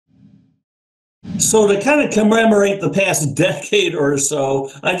So to kind of commemorate the past decade or so,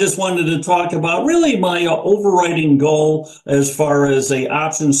 I just wanted to talk about really my overriding goal as far as a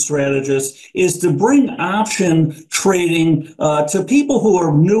option strategist is to bring option trading to people who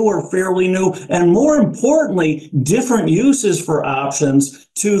are new or fairly new, and more importantly, different uses for options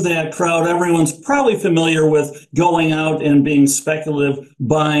to that crowd. Everyone's probably familiar with going out and being speculative,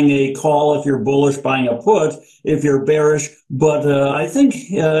 buying a call if you're bullish, buying a put if you're bearish. But I think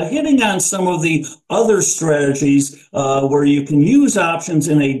hitting on some of the other strategies where you can use options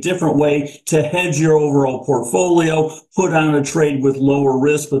in a different way to hedge your overall portfolio, put on a trade with lower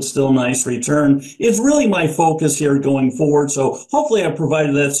risk but still nice return, is really my focus here going forward. So hopefully I've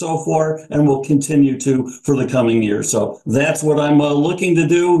provided that so far and will continue to for the coming year. So that's what I'm looking to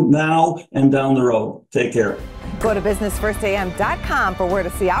do now and down the road. Take care. Go to businessfirstam.com for where to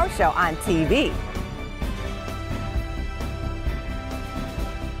see our show on TV.